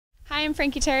Hi, I'm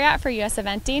Frankie Terriot for US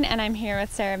Eventing, and I'm here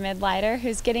with Sara Mittleider,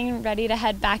 who's getting ready to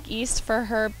head back east for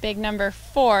her big number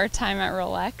 4 time at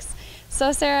Rolex.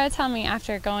 So Sara, tell me,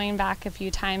 after going back a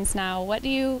few times now, what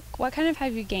kind of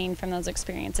have you gained from those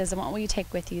experiences, and what will you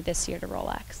take with you this year to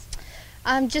Rolex?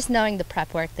 Just knowing the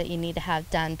prep work that you need to have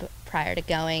done prior to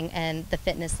going and the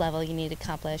fitness level you need to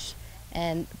accomplish.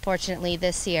 And fortunately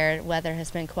this year, weather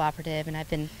has been cooperative and I've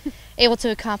been able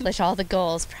to accomplish all the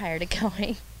goals prior to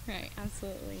going. Right,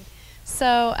 absolutely.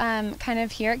 So kind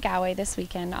of here at Galway this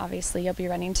weekend, obviously you'll be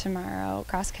running tomorrow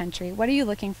cross country. What are you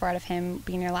looking for out of him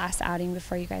being your last outing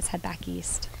before you guys head back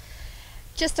east?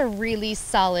 Just a really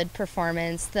solid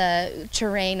performance. The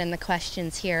terrain and the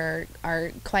questions here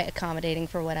are quite accommodating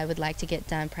for what I would like to get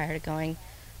done prior to going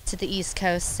to the East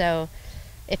Coast. So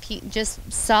if he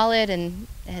just solid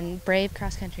and brave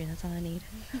cross country, that's all I need.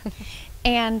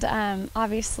 And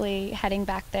obviously heading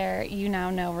back there, you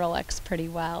now know Rolex pretty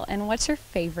well. And what's your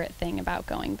favorite thing about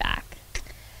going back?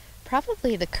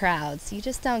 Probably the crowds. You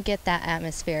just don't get that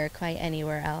atmosphere quite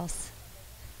anywhere else.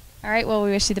 All right, well,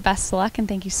 we wish you the best of luck, and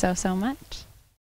thank you so much.